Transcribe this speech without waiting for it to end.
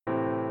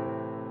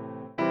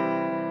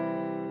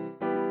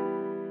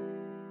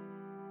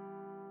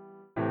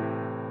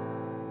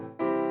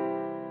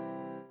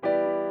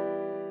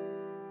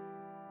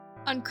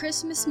On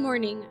Christmas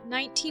morning,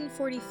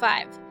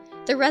 1945,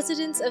 the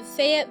residents of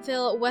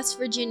Fayetteville, West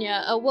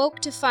Virginia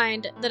awoke to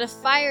find that a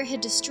fire had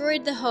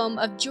destroyed the home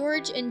of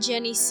George and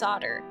Jenny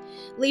Sodder,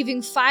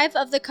 leaving 5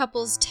 of the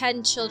couple's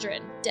 10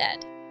 children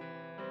dead.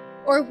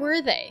 Or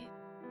were they?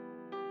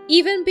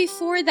 Even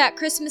before that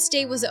Christmas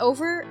day was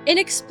over,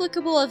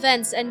 inexplicable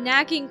events and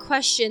nagging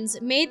questions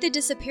made the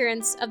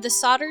disappearance of the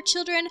Sodder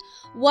children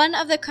one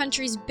of the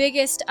country's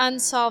biggest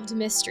unsolved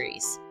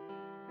mysteries.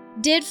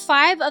 Did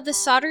 5 of the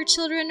Sodder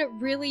children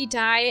really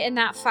die in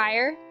that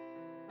fire?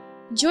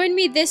 Join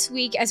me this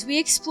week as we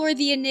explore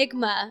the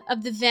enigma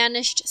of the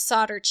vanished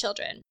Sodder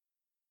children.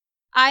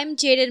 I'm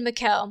Jaden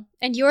McKell,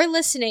 and you're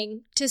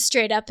listening to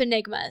Straight Up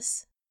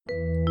Enigmas.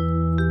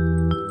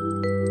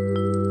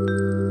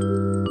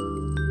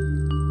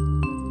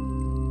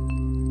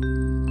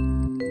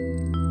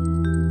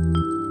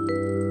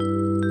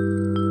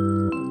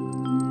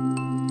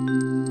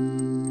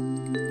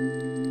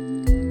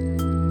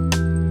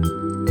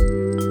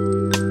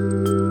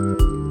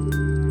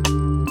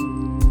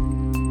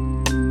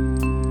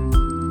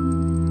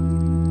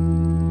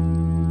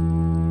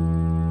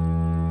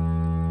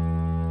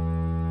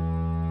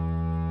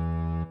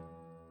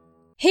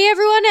 Hey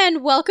everyone,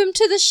 and welcome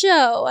to the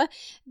show.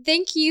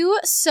 Thank you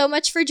so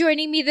much for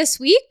joining me this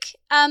week.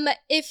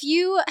 If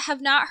you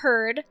have not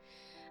heard,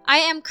 I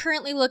am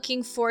currently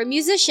looking for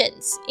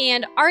musicians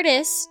and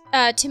artists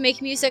to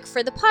make music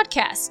for the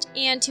podcast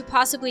and to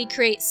possibly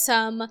create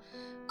some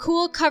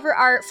cool cover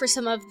art for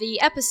some of the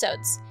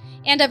episodes.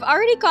 And I've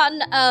already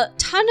gotten a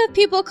ton of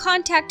people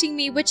contacting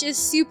me, which is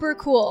super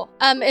cool.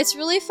 It's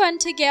really fun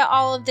to get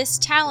all of this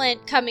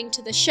talent coming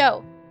to the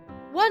show.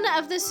 One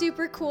of the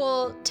super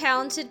cool,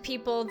 talented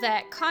people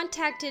that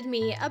contacted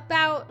me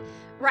about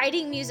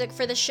writing music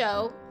for the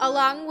show,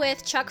 along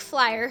with Chuck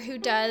Flyer, who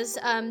does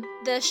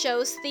the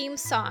show's theme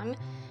song,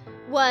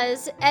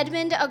 was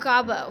Edmund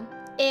Agabo.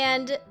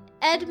 And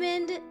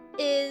Edmund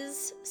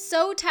is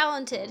so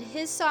talented.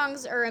 His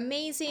songs are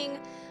amazing.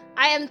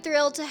 I am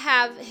thrilled to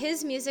have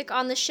his music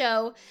on the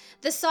show.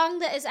 The song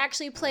that is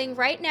actually playing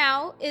right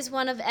now is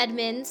one of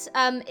Edmund's.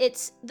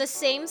 It's the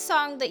same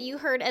song that you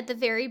heard at the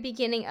very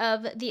beginning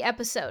of the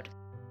episode.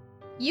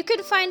 You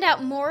can find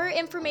out more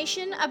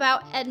information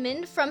about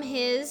Edmund from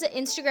his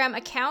Instagram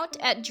account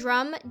at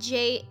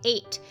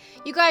drumj8.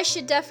 You guys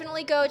should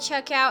definitely go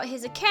check out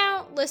his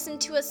account, listen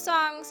to his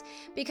songs,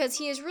 because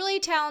he is really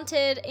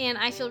talented, and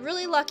I feel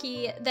really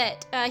lucky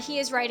that he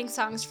is writing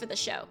songs for the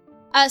show.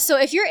 So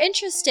if you're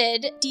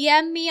interested,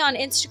 DM me on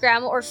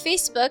Instagram or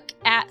Facebook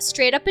at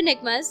Straight Up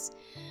Enigmas.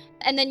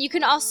 And then you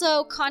can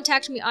also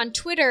contact me on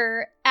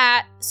Twitter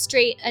at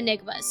Straight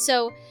Enigmas.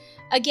 So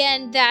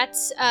again,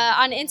 that's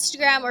on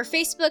Instagram or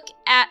Facebook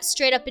at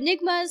Straight Up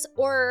Enigmas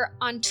or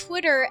on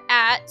Twitter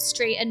at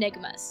Straight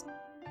Enigmas.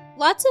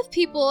 Lots of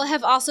people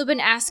have also been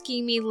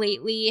asking me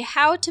lately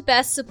how to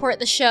best support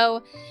the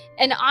show.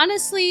 And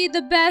honestly,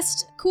 the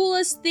best,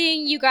 coolest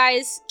thing you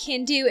guys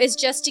can do is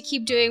just to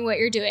keep doing what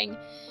you're doing.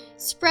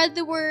 Spread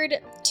the word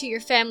to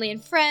your family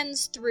and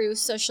friends through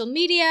social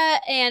media,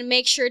 and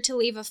make sure to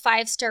leave a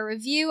 5-star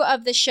review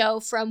of the show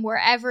from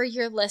wherever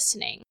you're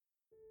listening.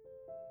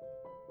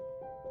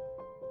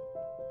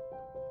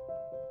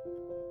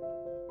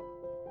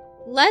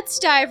 Let's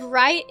dive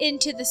right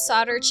into the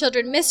Sodder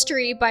children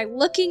mystery by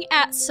looking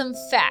at some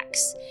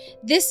facts.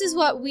 This is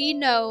what we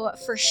know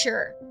for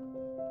sure.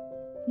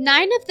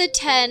 9 of the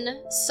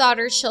 10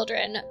 Sodder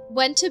children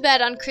went to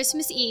bed on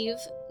Christmas Eve,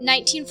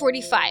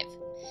 1945.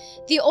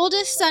 The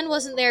oldest son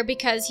wasn't there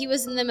because he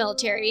was in the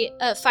military,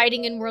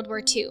 fighting in World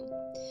War II.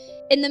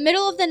 In the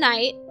middle of the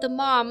night, the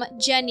mom,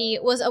 Jenny,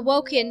 was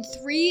awoken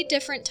 3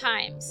 different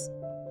times.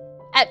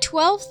 At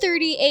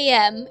 12:30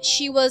 a.m.,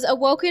 she was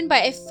awoken by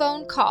a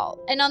phone call,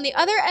 and on the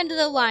other end of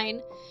the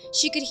line,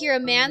 she could hear a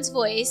man's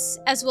voice,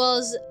 as well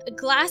as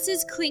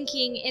glasses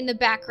clinking in the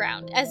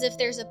background, as if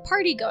there's a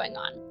party going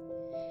on.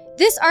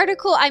 This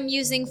article I'm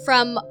using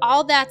from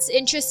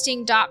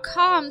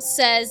allthat'sinteresting.com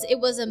says it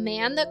was a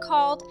man that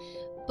called,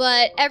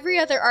 but every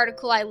other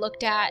article I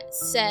looked at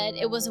said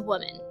it was a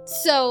woman.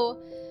 So,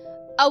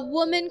 a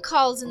woman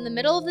calls in the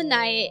middle of the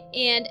night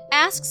and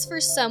asks for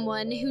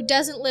someone who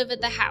doesn't live at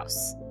the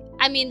house.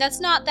 I mean, that's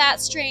not that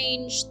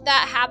strange.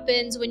 That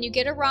happens when you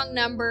get a wrong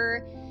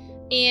number,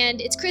 and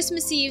it's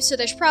Christmas Eve, so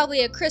there's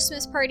probably a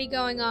Christmas party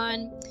going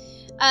on.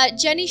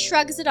 Jenny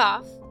shrugs it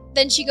off.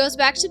 Then she goes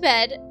back to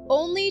bed,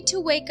 only to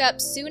wake up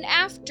soon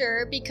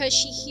after because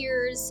she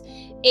hears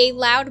a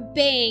loud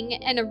bang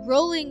and a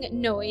rolling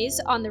noise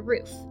on the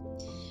roof.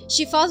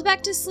 She falls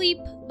back to sleep,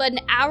 but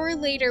an hour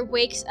later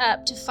wakes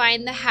up to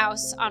find the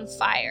house on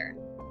fire.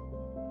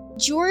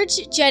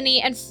 George,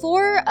 Jenny, and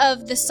 4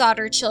 of the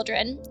Sodder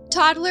children,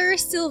 toddler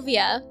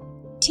Sylvia,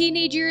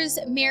 teenagers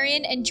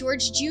Marion and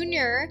George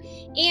Jr.,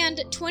 and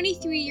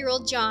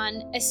 23-year-old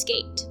John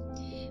escaped.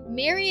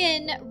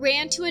 Marion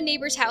ran to a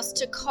neighbor's house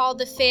to call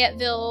the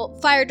Fayetteville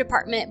Fire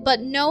Department,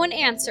 but no one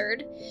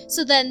answered.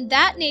 So then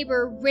that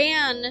neighbor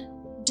ran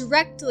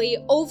directly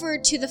over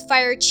to the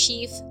fire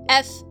chief,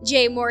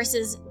 F.J.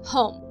 Morris's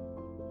home.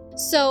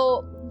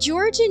 So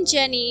George and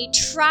Jenny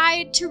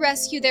tried to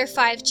rescue their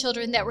 5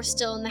 children that were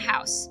still in the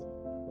house.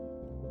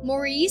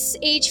 Maurice,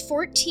 age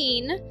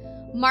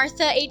 14,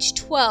 Martha, age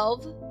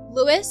 12,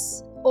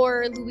 Louise,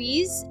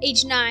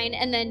 age 9,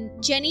 and then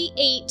Jenny,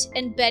 8,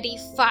 and Betty,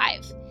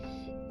 5.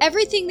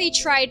 Everything they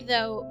tried,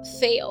 though,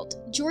 failed.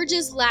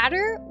 George's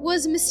ladder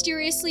was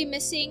mysteriously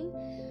missing,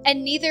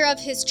 and neither of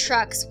his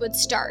trucks would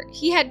start.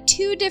 He had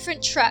 2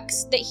 different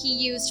trucks that he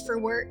used for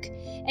work,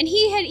 and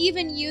he had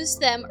even used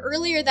them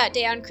earlier that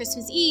day on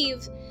Christmas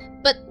Eve,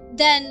 but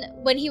then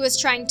when he was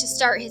trying to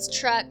start his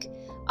truck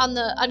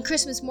on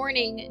Christmas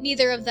morning,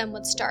 neither of them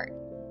would start.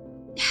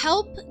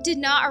 Help did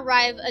not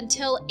arrive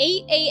until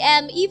 8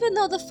 a.m., even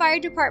though the fire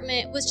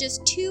department was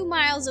just 2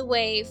 miles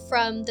away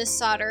from the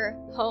Sodder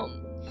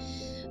home.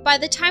 By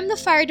the time the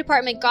fire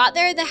department got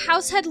there, the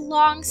house had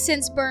long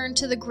since burned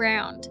to the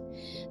ground.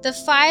 The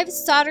 5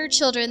 Sodder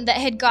children that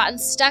had gotten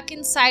stuck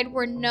inside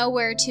were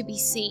nowhere to be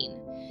seen.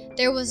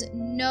 There was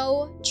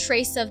no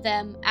trace of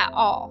them at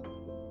all.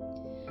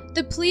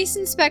 The police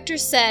inspector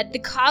said the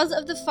cause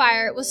of the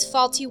fire was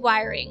faulty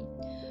wiring.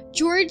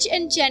 George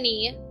and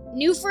Jenny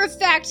knew for a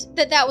fact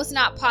that that was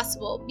not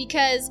possible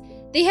because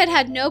they had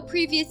had no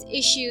previous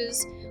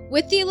issues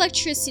with the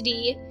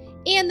electricity,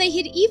 and they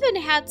had even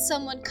had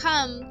someone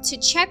come to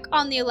check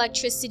on the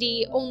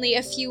electricity only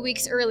a few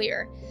weeks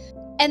earlier.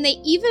 And they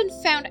even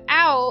found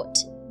out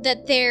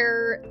that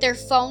their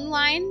phone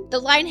line, the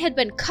line had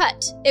been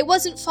cut. It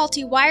wasn't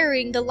faulty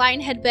wiring, the line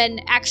had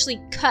been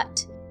actually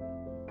cut.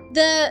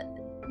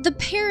 The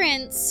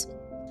parents,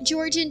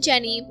 George and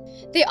Jenny,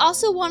 they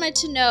also wanted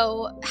to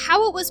know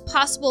how it was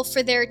possible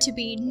for there to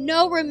be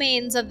no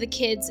remains of the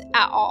kids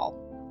at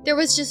all. There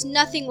was just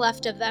nothing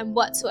left of them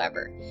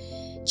whatsoever.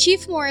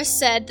 Chief Morris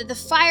said that the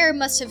fire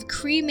must have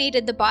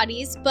cremated the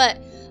bodies, but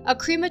a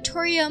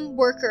crematorium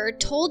worker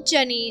told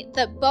Jenny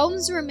that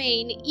bones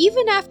remain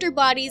even after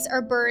bodies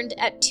are burned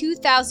at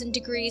 2,000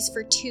 degrees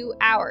for 2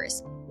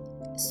 hours.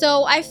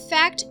 So I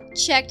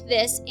fact-checked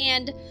this,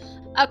 and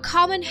a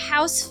common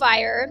house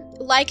fire,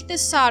 like the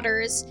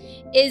Sodders,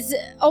 is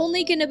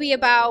only going to be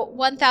about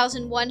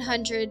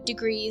 1,100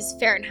 degrees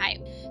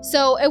Fahrenheit.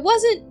 So it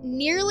wasn't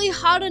nearly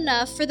hot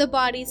enough for the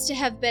bodies to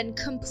have been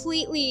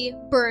completely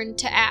burned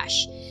to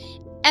ash.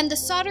 And the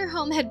Sodder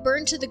home had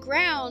burned to the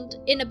ground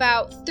in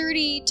about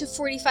 30 to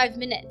 45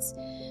 minutes.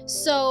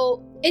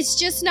 So it's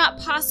just not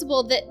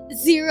possible that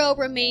 0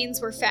 remains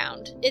were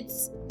found.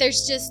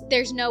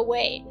 There's no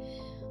way.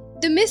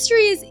 The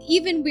mystery is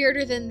even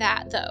weirder than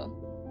that, though.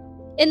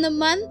 In the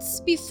months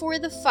before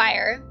the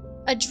fire,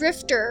 a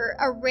drifter,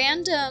 a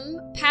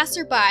random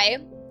passerby,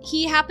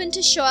 he happened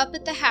to show up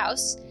at the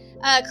house,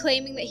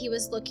 claiming that he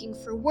was looking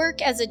for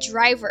work as a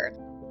driver.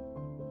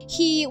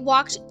 He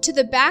walked to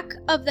the back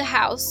of the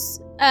house,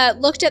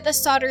 looked at the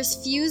Sodder's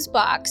fuse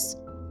box,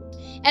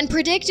 and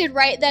predicted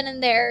right then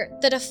and there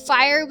that a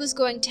fire was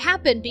going to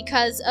happen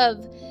because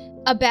of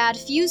a bad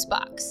fuse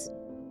box.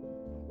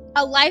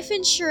 A life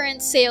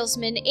insurance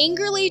salesman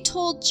angrily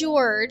told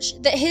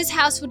George that his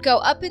house would go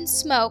up in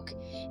smoke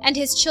and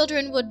his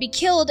children would be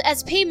killed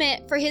as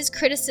payment for his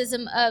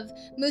criticism of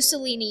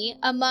Mussolini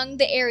among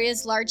the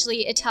area's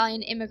largely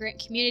Italian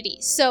immigrant community.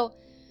 So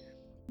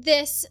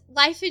this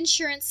life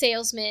insurance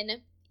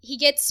salesman, he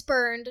gets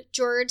spurned.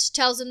 George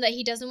tells him that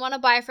he doesn't want to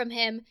buy from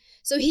him.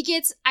 So he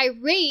gets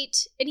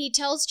irate and he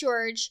tells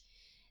George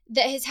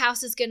that his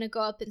house is going to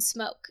go up in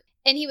smoke.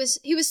 And he was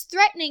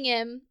threatening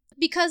him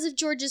because of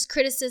George's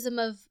criticism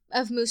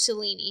of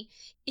Mussolini.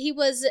 He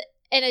was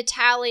an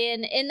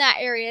Italian in that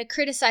area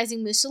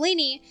criticizing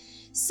Mussolini.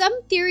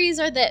 Some theories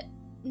are that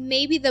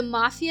maybe the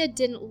mafia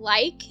didn't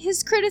like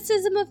his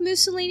criticism of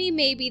Mussolini.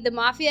 Maybe the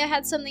mafia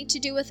had something to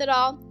do with it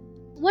all.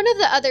 One of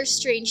the other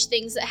strange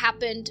things that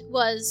happened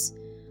was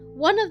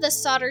one of the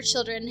Sodder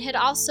children had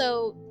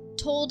also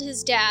told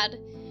his dad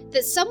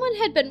that someone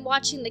had been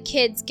watching the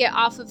kids get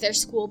off of their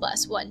school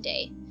bus one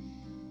day.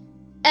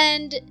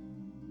 And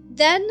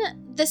then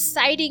the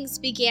sightings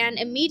began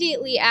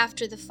immediately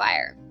after the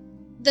fire.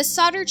 The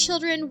Sodder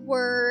children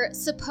were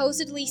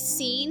supposedly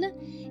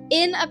seen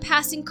in a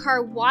passing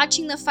car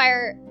watching the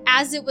fire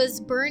as it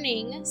was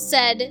burning,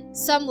 said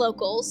some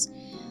locals.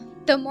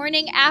 The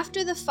morning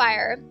after the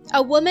fire,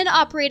 a woman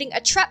operating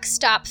a truck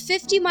stop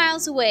 50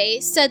 miles away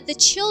said the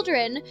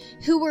children,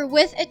 who were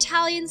with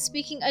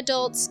Italian-speaking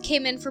adults,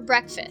 came in for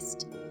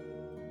breakfast.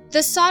 The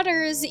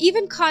Sodders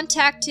even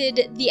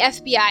contacted the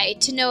FBI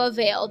to no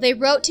avail. They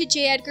wrote to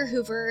J. Edgar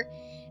Hoover,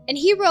 and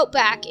he wrote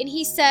back and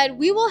he said,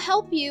 "We will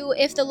help you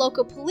if the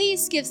local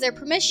police gives their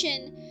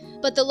permission,"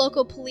 but the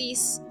local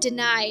police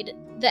denied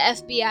the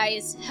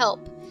FBI's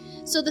help.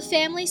 So the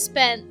family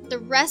spent the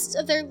rest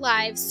of their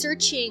lives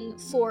searching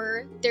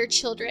for their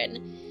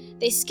children.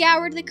 They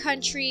scoured the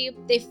country,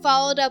 they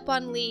followed up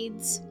on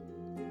leads.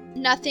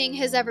 Nothing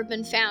has ever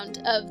been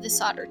found of the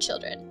Sodder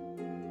children.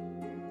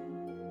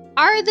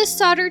 Are the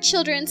Sodder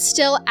children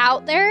still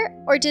out there,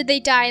 or did they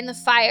die in the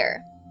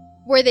fire?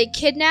 Were they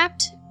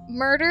kidnapped,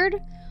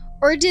 murdered,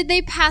 or did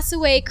they pass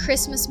away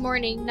Christmas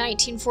morning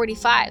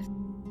 1945?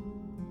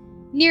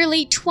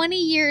 Nearly 20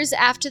 years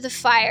after the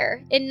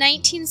fire, in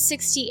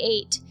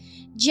 1968,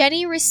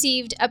 Jenny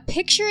received a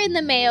picture in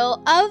the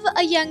mail of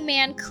a young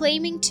man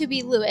claiming to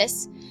be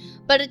Lewis,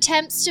 but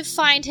attempts to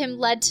find him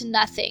led to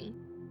nothing.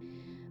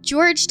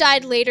 George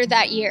died later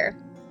that year.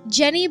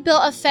 Jenny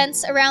built a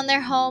fence around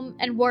their home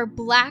and wore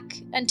black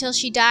until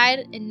she died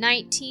in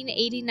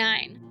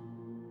 1989.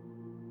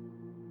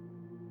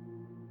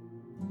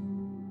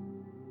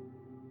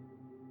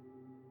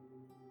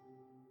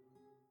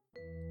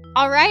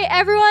 All right,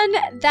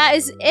 everyone, that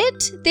is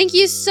it. Thank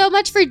you so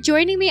much for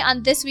joining me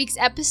on this week's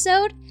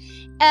episode.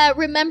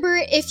 Remember,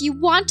 if you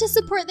want to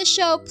support the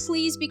show,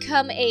 please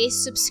become a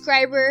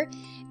subscriber.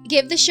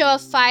 Give the show a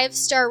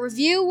 5-star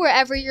review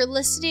wherever you're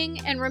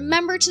listening, and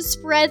remember to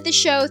spread the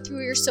show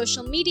through your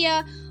social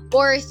media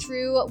or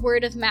through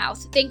word of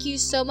mouth. Thank you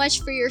so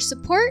much for your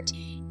support,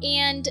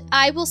 and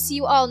I will see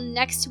you all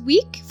next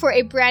week for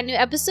a brand new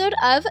episode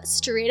of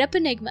Straight Up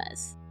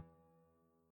Enigmas.